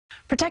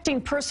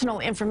Protecting personal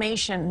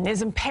information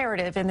is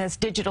imperative in this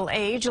digital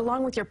age,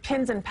 along with your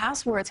PINs and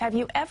passwords. Have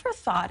you ever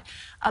thought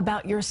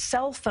about your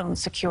cell phone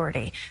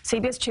security?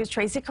 CBS 2's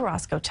Tracee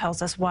Carrasco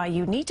tells us why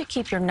you need to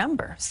keep your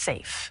number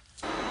safe.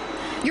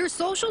 Your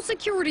social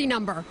security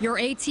number, your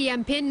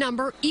ATM PIN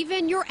number,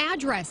 even your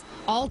address,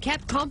 all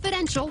kept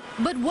confidential.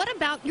 But what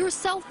about your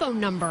cell phone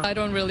number? I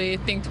don't really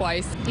think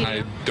twice.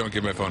 I don't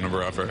give my phone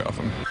number out very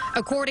often.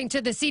 According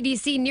to the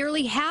CDC,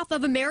 nearly half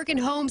of American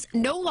homes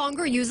no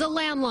longer use a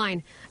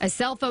landline. A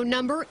cell phone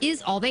number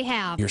is all they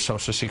have. Your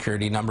social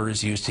security number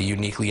is used to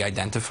uniquely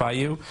identify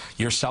you.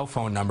 Your cell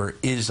phone number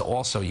is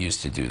also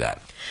used to do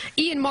that.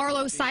 Ian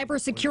Marlowe,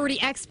 cybersecurity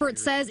expert,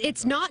 says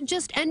it's not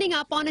just ending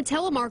up on a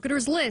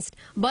telemarketer's list,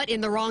 but in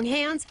the wrong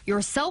hands,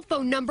 your cell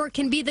phone number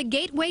can be the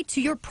gateway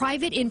to your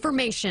private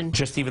information.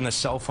 Just even the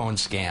cell phone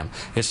scam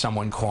is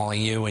someone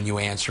calling you and you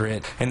answer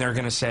it, and they're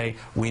going to say,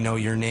 we know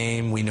your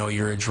name, we know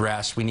your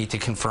address, we need to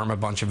confirm a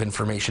bunch of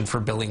information for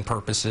billing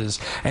purposes,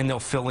 and they'll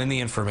fill in the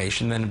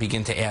information, then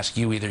begin to ask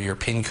you either your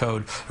PIN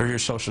code or your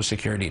social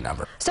security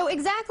number. So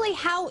exactly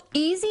how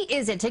easy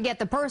is it to get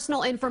the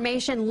personal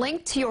information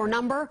linked to your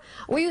number?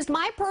 We used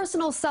my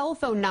personal cell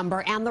phone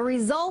number, and the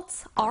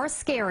results are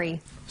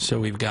scary. So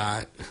we've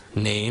got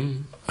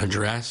name,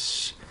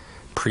 address,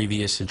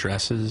 previous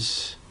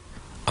addresses,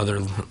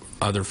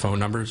 other phone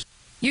numbers.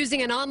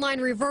 Using an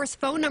online reverse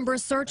phone number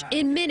search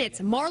in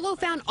minutes, Marlowe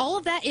found all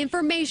of that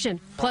information,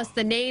 plus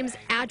the names,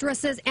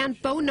 addresses, and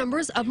phone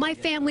numbers of my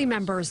family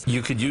members.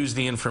 You could use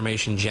the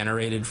information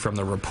generated from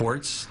the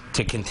reports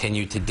to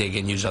continue to dig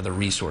and use other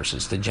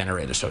resources to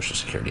generate a social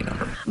security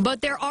number. But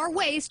there are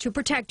ways to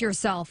protect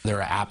yourself.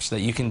 There are apps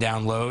that you can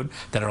download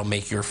that'll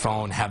make your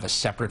phone have a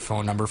separate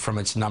phone number from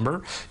its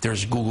number.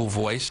 There's Google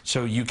Voice,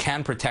 so you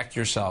can protect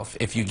yourself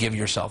if you give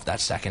yourself that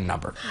second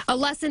number. A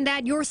lesson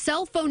that your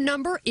cell phone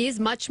number is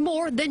much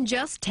more than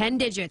just 10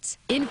 digits.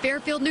 In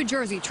Fairfield, New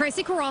Jersey,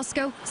 Tracee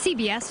Carrasco,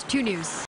 CBS 2 News.